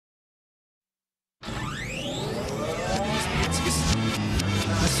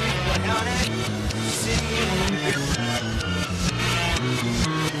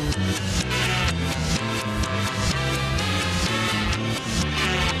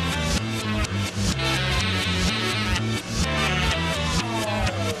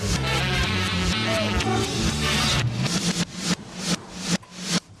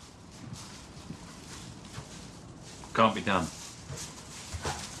be done.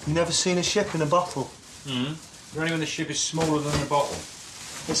 You never seen a ship in a bottle? Only when the ship is smaller than the bottle.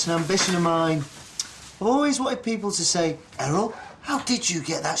 It's an ambition of mine. I've always wanted people to say, Errol, how did you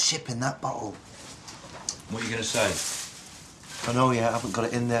get that ship in that bottle? What are you going to say? I know, yeah, I haven't got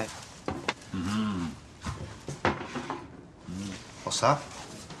it in there. What's that?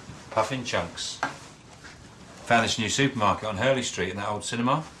 Puffin chunks. Found this new supermarket on Hurley Street in that old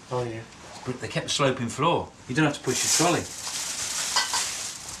cinema. Oh, yeah. They kept the sloping floor. You don't have to push your trolley.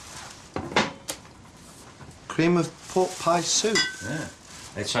 Cream of pork pie soup. Yeah.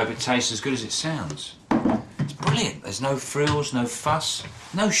 Let's hope it tastes as good as it sounds. It's brilliant. There's no frills, no fuss,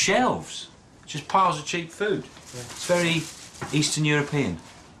 no shelves. Just piles of cheap food. Yeah. It's very Eastern European.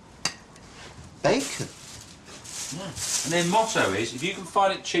 Bacon? Yeah. And their motto is, if you can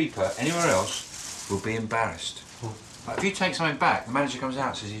find it cheaper anywhere else, we'll be embarrassed. Like, if you take something back, the manager comes out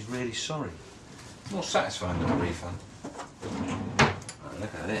and says he's really sorry. It's more satisfying than a refund. Oh,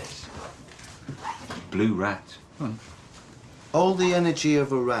 look at this. Blue rat. All the energy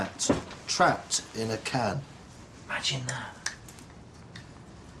of a rat trapped in a can. Imagine that.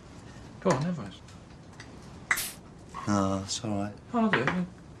 Go on, never. No, it's all right. I'll do it.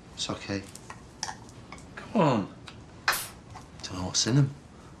 It's okay. Come on. Don't know what's in them.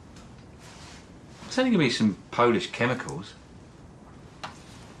 It's only going to be some Polish chemicals.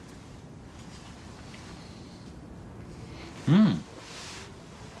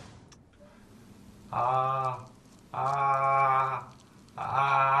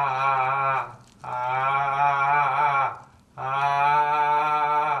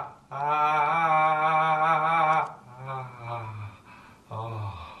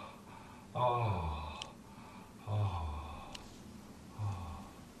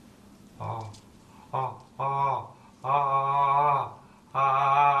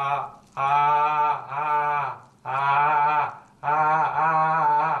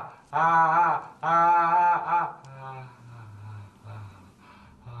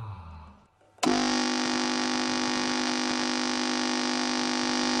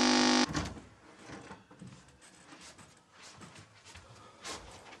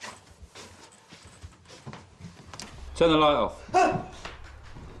 Turn the light off.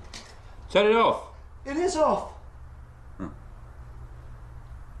 Turn it off. It is off.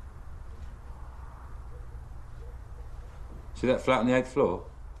 See that flat on the 8th floor?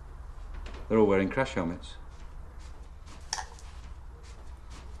 They're all wearing crash helmets.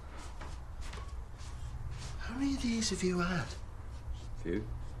 How many of these have you had? A few.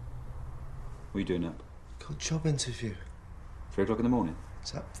 What are you doing up? Got a job interview. 3 o'clock in the morning?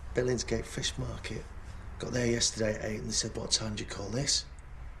 It's at Billingsgate Fish Market. Got there yesterday at 8 and they said, what time do you call this?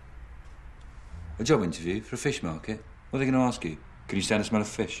 A job interview for a fish market? What are they going to ask you? Can you stand the smell of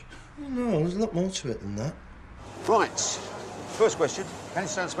fish? Oh, no, there's a lot more to it than that. Right. First question, can you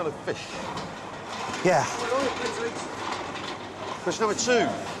stand the smell of fish? Yeah. Question number 2.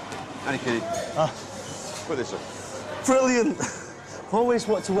 Only kidding. Put this on. Brilliant. I've always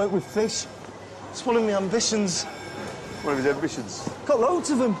wanted to work with fish. It's one of my ambitions. One of his ambitions. Got loads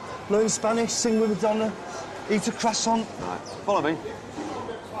of them. Learn Spanish, sing with Madonna, eat a croissant. Right, follow me.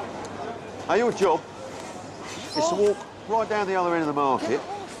 Now, your job is to walk right down the other end of the market,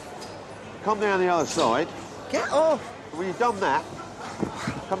 come down the other side. Get off! When you've done that,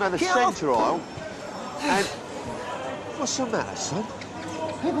 come down the Get centre aisle, and... What's the matter, son?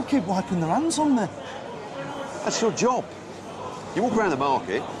 People keep wiping their hands on me. That's your job. You walk around the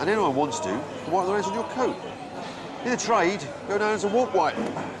market, and anyone wants to, wipe their hands on your coat. In the trade, go down as a walk wipe.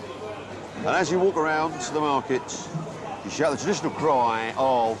 And as you walk around to the market, you shout the traditional cry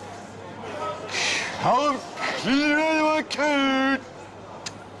of... Come clean my coat!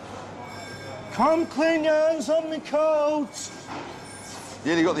 Come clean your hands on me coat!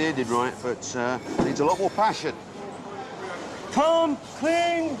 Nearly got the ending right, but needs a lot more passion. Come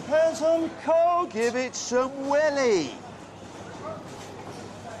clean hands on me coat! Give it some welly.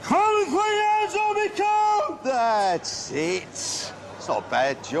 Come clean your hands on me coat! That's it. It's not a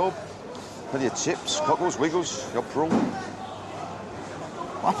bad job. Plenty of tips, cockles, wiggles, job for all.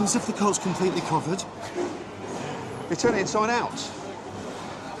 What happens if the coat's completely covered? You turn it inside out.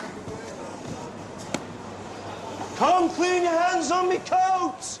 Come clean your hands on me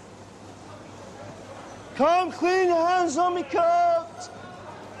coat! Come clean your hands on me coat!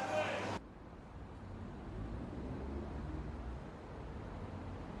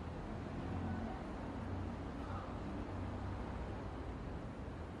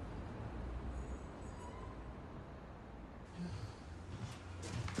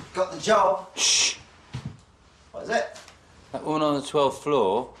 Got the job. Shh! What is it? That woman on the 12th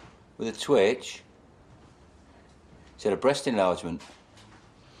floor with a twitch. She had a breast enlargement.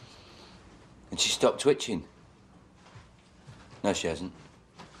 And she stopped twitching. No, she hasn't.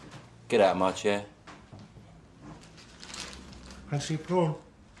 Get out of my chair. Fancy a prawn?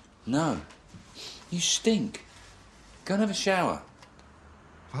 No. You stink. Go and have a shower.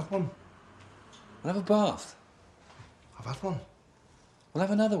 I've had one. We'll have a bath. I've had one. We'll have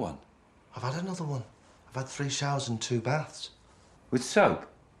another one. I've had another one. I've had 3 showers and 2 baths. With soap?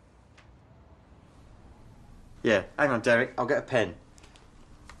 Yeah, hang on, Derek. I'll get a pen.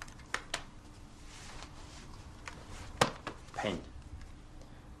 Pen.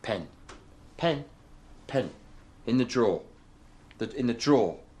 Pen. Pen. Pen. In the drawer. In the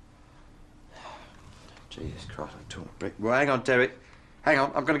drawer. Jesus Christ, I'm talking Rick. Well, hang on, Derek. Hang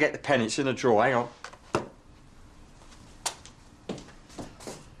on, I'm going to get the pen. It's in the drawer. Hang on.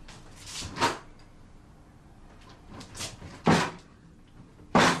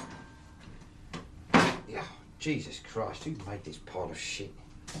 Yeah, Jesus Christ, who made this pile of shit?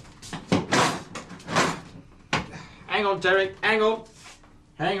 Hang on, Derek. Hang on.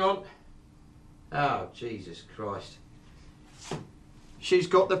 Hang on. Oh, Jesus Christ. She's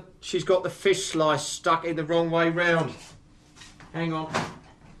got the fish slice stuck in the wrong way round. Hang on.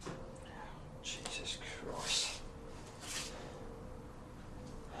 Jesus Christ.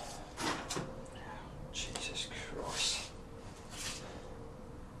 Jesus Christ.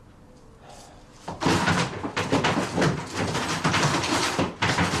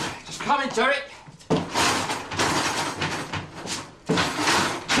 Just coming, Derek.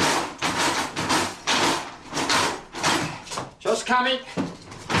 Just coming.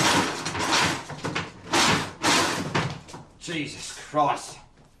 Jesus Christ.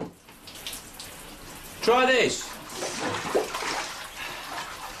 Try this.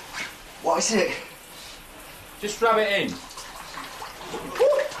 What is it? Just rub it in.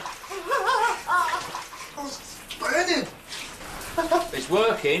 It's burning. It's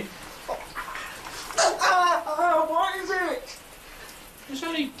working. What is it? It's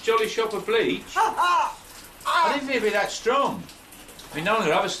only Jolly Shopper bleach. I didn't think it'd be that strong. I mean, none of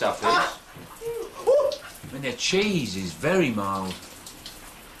the other stuff is. I mean, their cheese is very mild.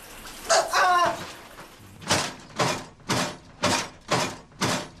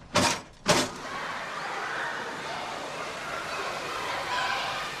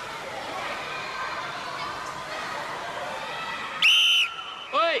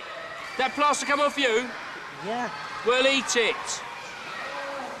 Oi! That plaster come off you? Yeah. Well, eat it.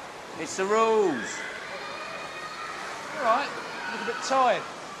 It's the rules. All right, you look a bit tired.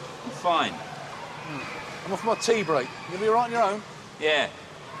 I'm fine. I'm off my tea break. You'll be all right on your own? Yeah.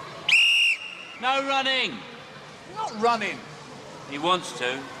 No running. You're not running. He wants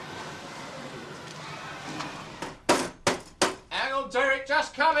to. Hang on, Derek.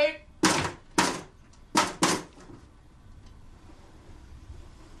 Just coming.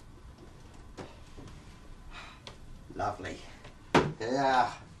 Lovely.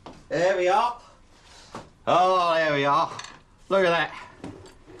 Yeah. There we are. Oh, there we are. Look at that.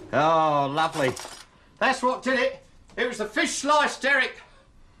 Oh, lovely. That's what did it. It was the fish slice, Derek.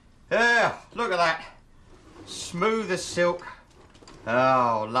 Yeah, look at that. Smooth as silk.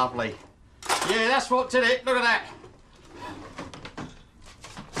 Oh, lovely. Yeah, that's what did it. Look at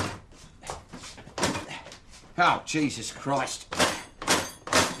that. Oh, Jesus Christ.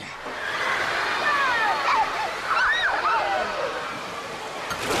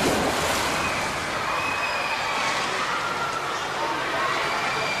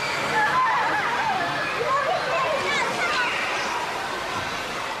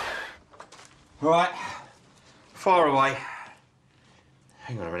 Right, fire away.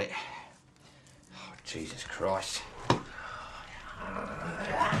 Hang on a minute. Oh, Jesus Christ.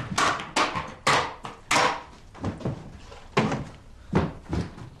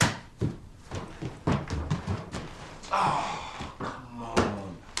 Oh, come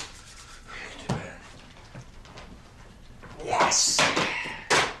on. Yes!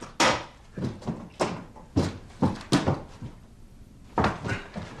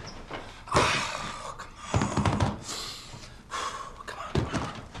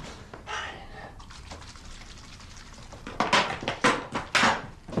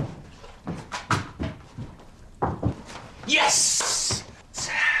 Yes!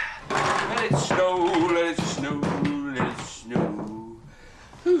 Let it snow, let it snow, let it snow.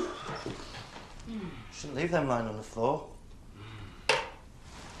 Shouldn't leave them lying on the floor.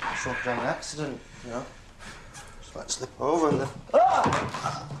 Sure could have an accident, you know. Just might slip over and then...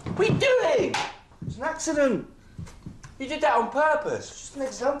 Ah! What are you doing? It's an accident. You did that on purpose. Just an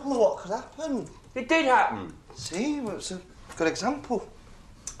example of what could happen. It did happen. See, well, it's a good example.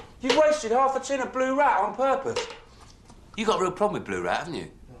 You wasted half a tin of blue rat on purpose. You got a real problem with Blue Rat, haven't you?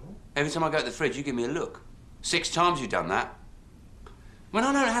 No. Every time I go to the fridge, you give me a look. 6 times you've done that. When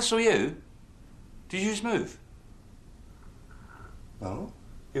I don't hassle you, did you just move? No.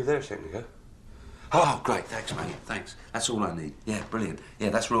 You were there a second ago. Oh, great, thanks, mate, thanks. That's all I need. Yeah, brilliant.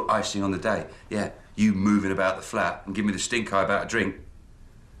 Yeah, that's real icing on the day. Yeah, you moving about the flat and giving me the stink eye about a drink.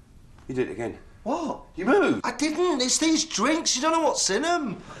 You did it again. What? You moved. I didn't. It's these drinks. You don't know what's in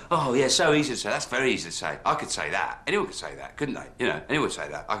them. Oh, yeah, so easy to say. That's very easy to say. I could say that. Anyone could say that, couldn't they? You know, anyone would say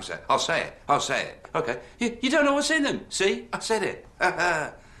that. I could say it. I'll say it. I'll say it. OK. You don't know what's in them. See? I said it.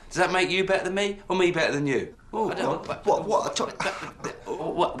 Does that make you better than me or me better than you? Oh, I don't know. What?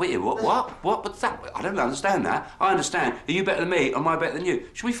 What's that? I don't understand that. I understand. Are you better than me or am I better than you?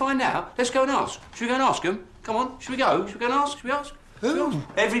 Should we find out? Let's go and ask. Should we go and ask them? Come on. Should we go? Should we go and ask? Should we ask? Who?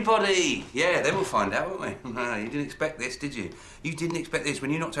 Everybody. Yeah, then we'll find out, won't we? No, you didn't expect this, did you? You didn't expect this.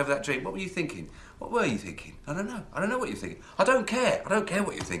 When you knocked over that drink, what were you thinking? What were you thinking? I don't know. I don't know what you're thinking. I don't care. I don't care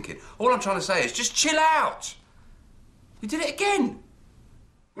what you're thinking. All I'm trying to say is just chill out. You did it again.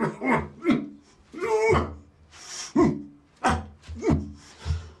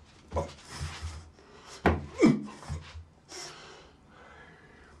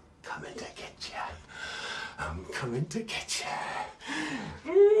 Coming to get you. I'm coming to get you.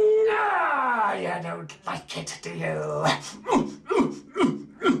 Ah, you don't like it, do you?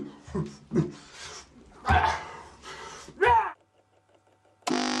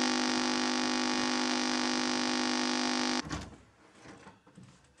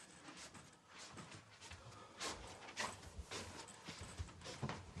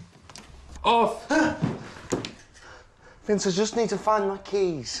 Off! Vince, I just need to find my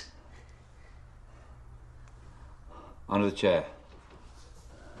keys. Under the chair.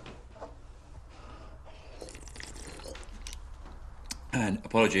 And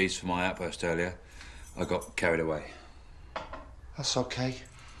apologies for my outburst earlier. I got carried away. That's okay.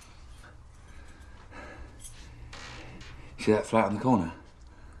 See that flat in the corner?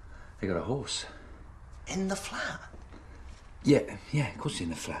 They got a horse. In the flat? Yeah, of course it's in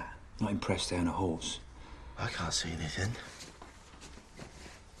the flat. Not impressed they own a horse. I can't see anything.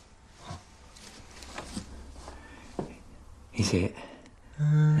 You see it?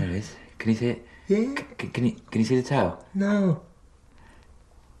 There it is. Can you see it? Yeah. Can you see the tail? No.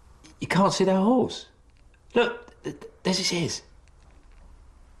 You can't see that horse. Look, there's his ears.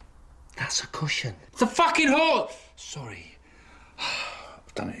 That's a cushion. It's a fucking horse! Sorry.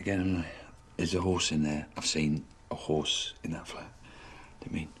 I've done it again, haven't I? There's a horse in there. I've seen a horse in that flat.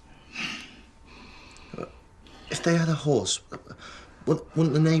 Didn't mean. If they had a horse,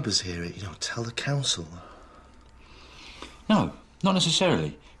 wouldn't the neighbours hear it? You know, tell the council. No, not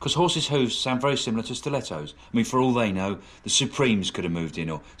necessarily. Because horses' hooves sound very similar to stilettos. I mean, for all they know, the Supremes could have moved in,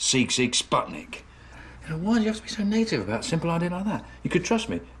 or Sieg Sputnik. You know, why do you have to be so negative about a simple idea like that? You could trust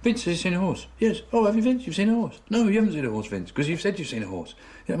me. Vince, has he seen a horse? Yes. Oh, have you, Vince? You've seen a horse? No, you haven't seen a horse, Vince, because you've said you've seen a horse.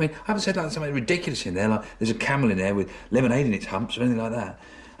 You know what I mean? I haven't said like something ridiculous in there, like there's a camel in there with lemonade in its humps or anything like that.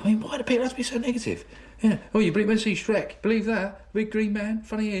 I mean, why do people have to be so negative? Yeah. Oh, you went to see Shrek. Believe that? Big green man,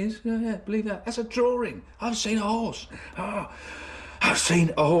 funny ears. Yeah, believe that. That's a drawing. I've seen a horse. Oh, I've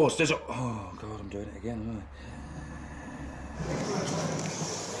seen a horse. There's a... Oh, God, I'm doing it again, aren't I?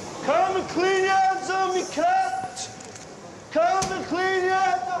 Come and clean your hands on me, cat! Come and clean your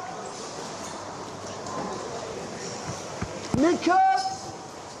hands on me, cat!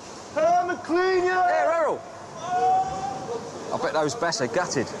 Come and clean your... There, Errol! I bet those bats are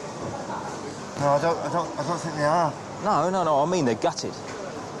gutted. No, I don't think they are. No, I mean they're gutted.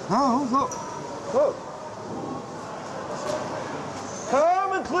 No, look.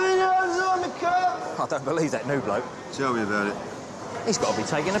 Come and clean your hands on me, cat! I don't believe that new bloke. Tell me about it. He's got to be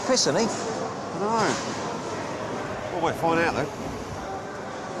taking a piss, hasn't he? No. Well, we'll find out, though.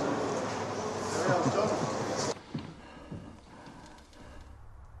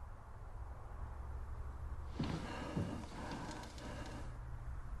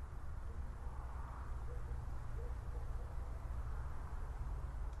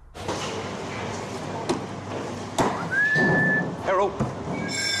 Errol.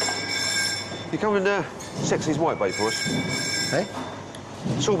 You come and sex these white bait for us? Hey?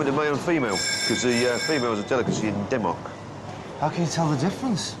 Sort them into male and female, because the female's a delicacy in Denmark. How can you tell the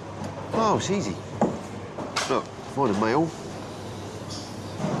difference? Oh, it's easy. Look, find a male.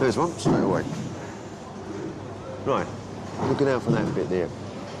 There's one, straight away. Right, looking out for that bit there.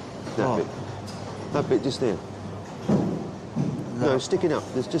 That bit. That bit just there. No, sticking up.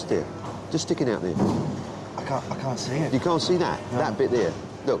 There's just there. Just sticking out there. I can't see it. You can't see that? No. That bit there.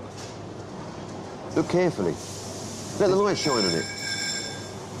 Look. Look carefully. Let the light shine on it.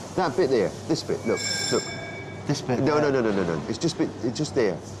 That bit there. This bit. Look. Look. This bit. No, there. no. It's just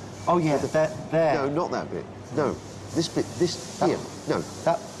there. Oh yeah, there. No, not that bit. No, this bit. Here. No.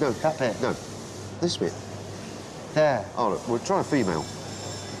 That bit. No, this bit. There. Oh, look, we'll try a female.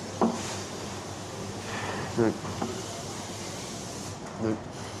 No. No.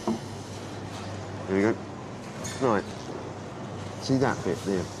 There we go. Right. See that bit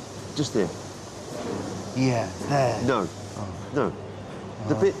there? Just there. Yeah, there. No. No.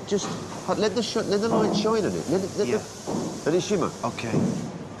 The bit just let the light shine on it. Let it shimmer. Okay.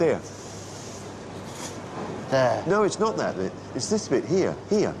 There. There. No, it's not that bit. It's this bit here.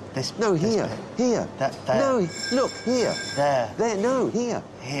 Here. This. No, this here. bit. Here. There. No, look here. There. There. No, here.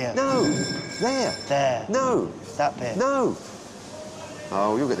 Here. No. There. There. No. That bit. No.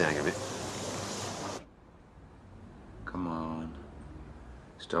 Oh, you'll get the hang of it. Come on.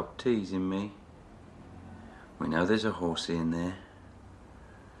 Stop teasing me. We know there's a horsey in there.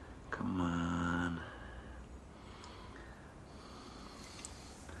 Come on.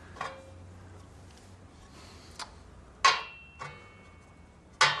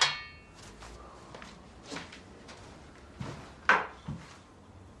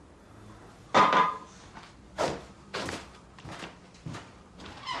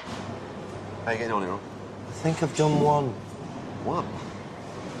 How you getting on, Errol? I think I've done one. What?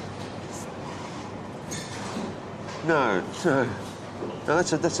 No. No,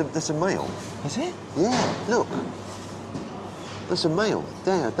 that's a male. Is it? Yeah, look. That's a male.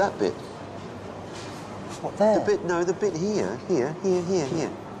 There, that bit. What, there? The bit here. Yeah, here.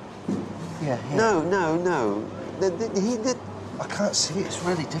 No. I can't see it. It's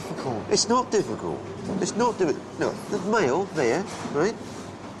really difficult. It's not difficult. It's not difficult. No, the male there, right?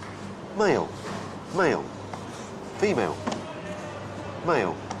 Male. Female.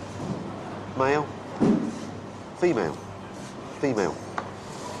 Male. Female.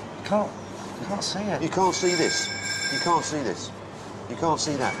 I can't see it. You can't see this. You can't see this. You can't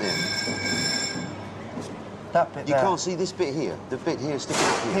see that there. That bit You there. can't see this bit here. The bit here sticking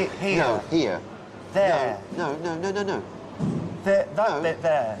up here. Here. No, here. There. No. There. That bit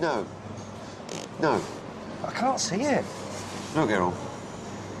there. No. I can't see it. Look, Errol.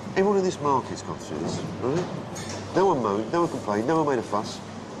 Everyone in this market's gone through this, right? No one moaned, no one complained, no one made a fuss.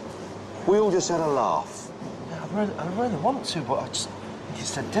 We all just had a laugh. Yeah, I really want to, but I just think it's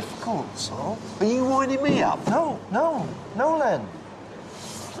so difficult, so. Are you winding me up? No, Len.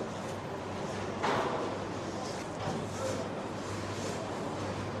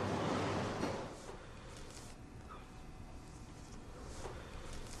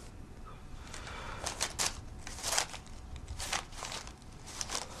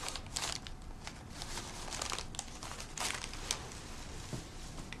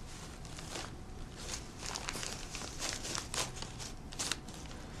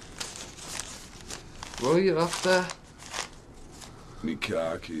 What are you after? Me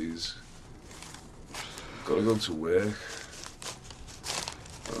car keys. Gotta go to work.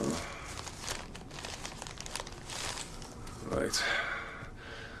 Right.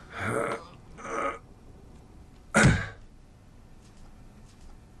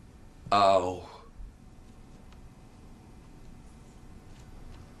 Ow.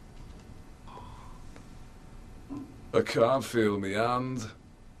 I can't feel my hand.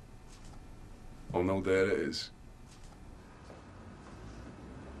 Oh no, there it is.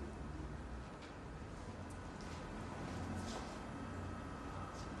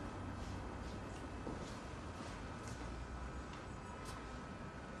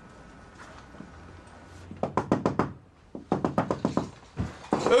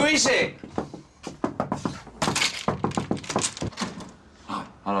 Who is it? Hi,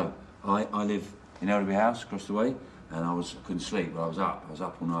 hello. I live in Elderby House across the way, and I couldn't sleep, but I was up. I was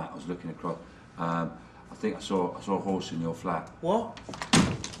up all night. I was looking across. I think I saw a horse in your flat. What?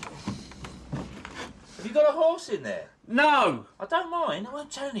 Have you got a horse in there? No! I don't mind. I won't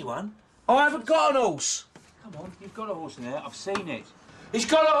tell anyone. I haven't got an horse. Come on, you've got a horse in there. I've seen it. He's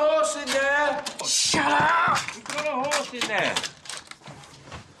got a horse in there! Shut up! He's got a horse in there!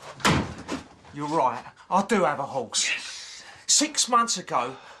 You're right. I do have a horse. Yes. 6 months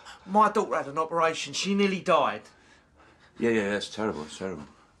ago, my daughter had an operation. She nearly died. Yeah, that's terrible. It's terrible.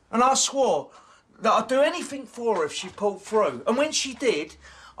 And I swore that I'd do anything for her if she pulled through. And when she did,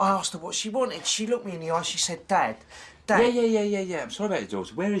 I asked her what she wanted. She looked me in the eye. She said, Dad. Yeah. I'm sorry about your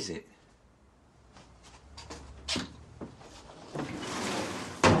daughter. Where is it?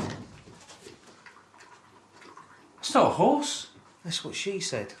 It's not a horse. That's what she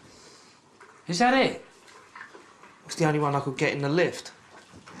said. Is that it? It's the only one I could get in the lift.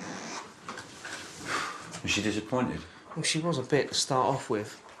 Was she disappointed? Well, she was a bit to start off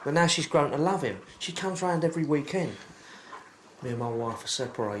with. But now she's grown to love him. She comes round every weekend. Me and my wife are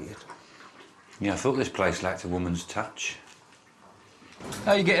separated. Yeah, I thought this place lacked a woman's touch.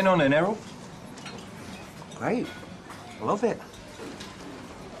 How you getting on then, Errol? Great. I love it.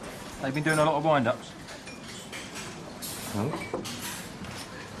 They've been doing a lot of wind-ups. No?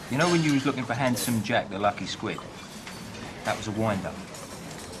 You know when you was looking for Handsome Jack, the lucky squid? That was a wind-up.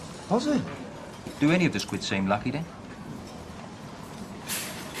 Was it? Do any of the squid seem lucky then?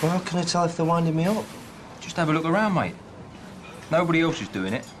 Well, how can I tell if they're winding me up? Just have a look around, mate. Nobody else is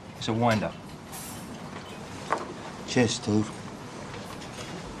doing it. It's a wind-up. Cheers, Steve.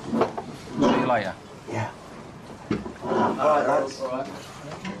 See you later. Yeah. All right, lads. All right.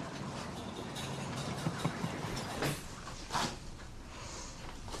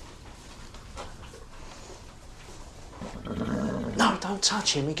 No, don't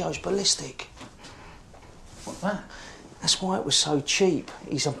touch him. He goes ballistic. What's that? That's why it was so cheap.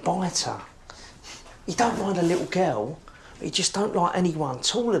 He's a biter. He don't mind a little girl, but he just don't like anyone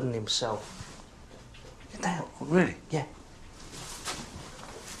taller than himself. Get down. Really? Yeah.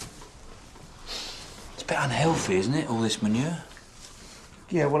 It's a bit unhealthy, isn't it, all this manure?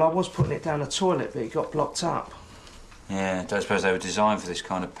 Yeah, well, I was putting it down the toilet, but it got blocked up. Yeah, I don't suppose they were designed for this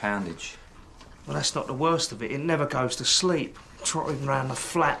kind of poundage. Well, that's not the worst of it. It never goes to sleep, trotting round the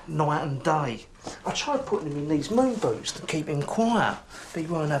flat night and day. I tried putting him in these moon boots to keep him quiet, but he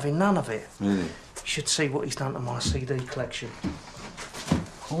weren't having none of it. Really? You should see what he's done to my CD collection.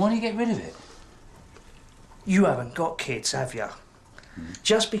 Well, why don't you get rid of it? You haven't got kids, have you?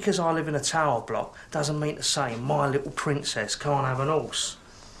 Just because I live in a tower block doesn't mean to say my little princess can't have an horse.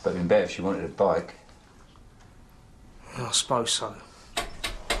 But it'd been better if she wanted a bike. I suppose so.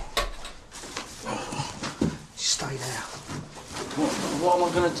 Stay there. What am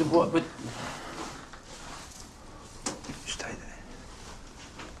I going to do? What? But... Stay there.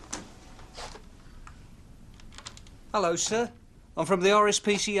 Hello, sir. I'm from the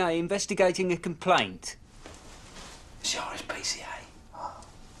RSPCA investigating a complaint. It's the RSPCA. Oh.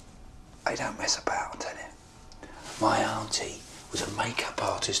 They don't mess about, I tell you. My auntie was a makeup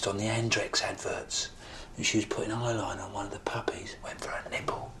artist on the Andrex adverts. And she was putting eyeliner on one of the puppies. Went for a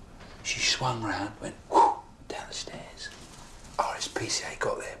nipple. She swung round, went whoo, down the stairs. RSPCA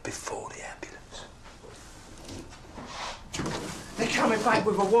got there before the ambulance. They're coming back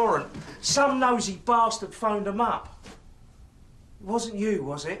with a warrant. Some nosy bastard phoned them up. It wasn't you,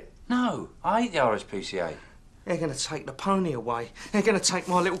 was it? No, I hate the RSPCA. They're going to take the pony away. They're going to take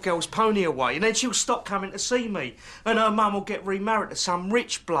my little girl's pony away, and then she'll stop coming to see me. And her mum will get remarried to some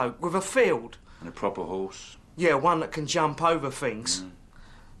rich bloke with a field. And a proper horse. Yeah, one that can jump over things.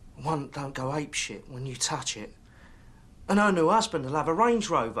 One that don't go apeshit when you touch it. And her new husband will have a Range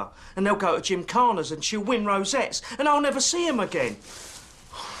Rover, and they'll go to Gymkhana's and she'll win rosettes, and I'll never see him again.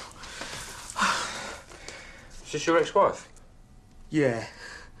 Is this your ex-wife? Yeah.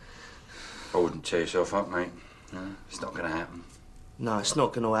 I wouldn't tear yourself up, mate. No, it's not going to happen. No, it's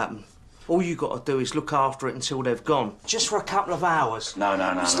not going to happen. All you got to do is look after it until they've gone. Just for a couple of hours. No.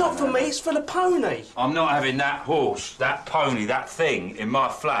 It's not for me, it's for the pony. I'm not having that horse, that pony, that thing in my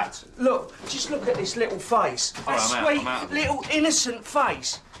flat. Look, just look at this little face. All That right, sweet, I'm out. little, innocent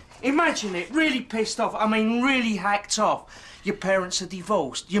face. Imagine it, really pissed off. I mean, really hacked off. Your parents are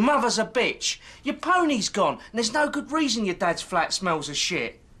divorced. Your mother's a bitch. Your pony's gone. And there's no good reason your dad's flat smells of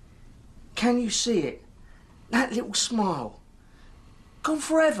shit. Can you see it? That little smile. Gone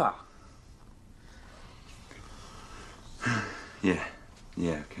forever. Yeah,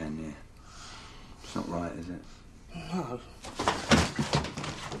 I can, yeah. It's not right, is it? No.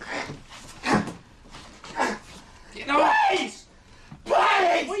 Please!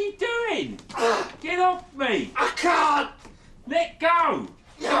 Please! What are you doing? Get off me! I can't! Let go!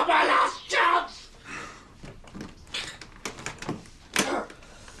 You're my last chance!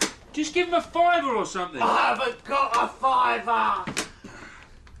 Just give him a fiver or something. I haven't got a fiver!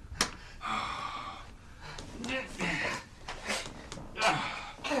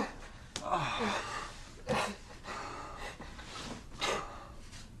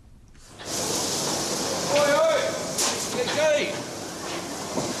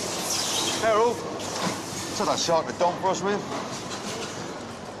 Errol, take that shark to Don for us, will you?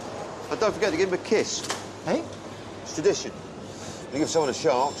 And don't forget to give him a kiss. Hey? It's tradition. You give someone a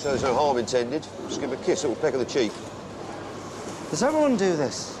shark, so there's no harm intended. Just give him a kiss, a little peck of the cheek. Does everyone do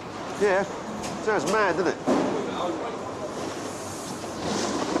this? Yeah. Sounds mad, doesn't it?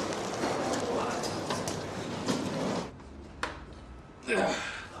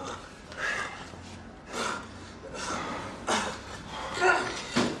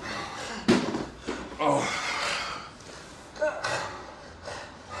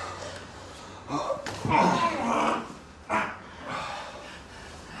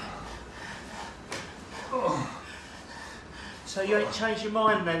 So you ain't changed your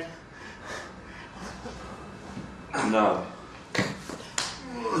mind then? No.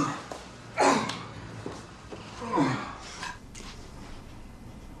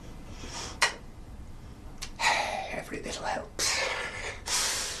 Every little helps.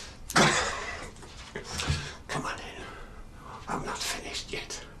 Come on in. I'm not finished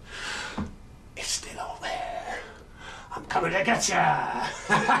yet. It's still all there. I'm coming to get ya.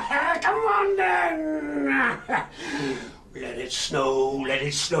 Come on then. Let it snow, let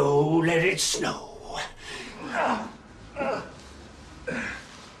it snow, let it snow.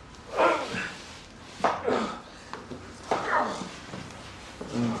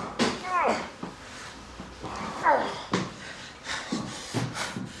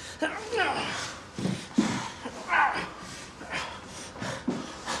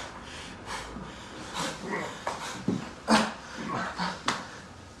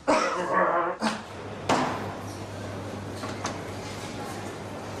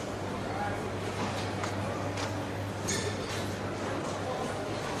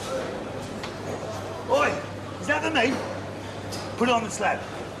 Oi, is that the meat? Put it on the slab.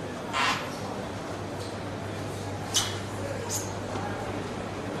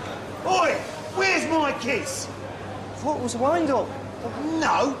 Oi, where's my kiss? I thought it was a wind-up.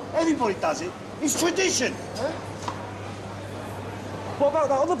 No, everybody does it. It's tradition. Huh? What about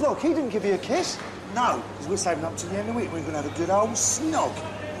that other bloke? He didn't give you a kiss. No, because we're saving up to the end of the week. We're going to have a good old snog.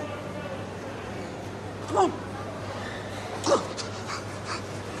 Come on.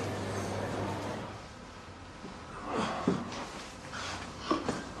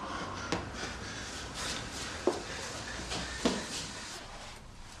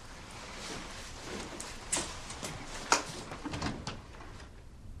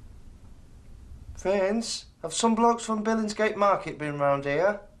 Friends, have some blokes from Billingsgate Market been round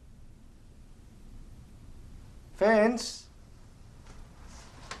here? Friends?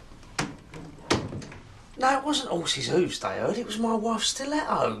 No, it wasn't horses' hooves they heard, it was my wife's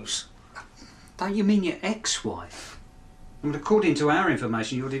stilettos. Don't you mean your ex-wife? And according to our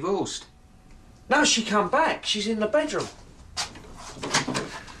information, you're divorced. No, she come back. She's in the bedroom.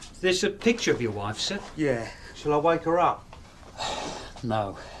 There's a picture of your wife, sir. Yeah. Shall I wake her up?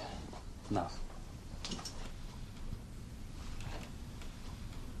 No. No.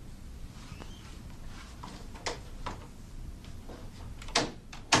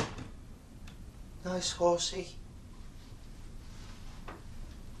 Nice horsey.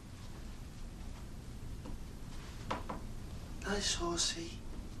 Nice horsey.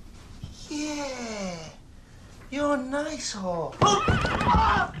 Yeah. You're a nice horse.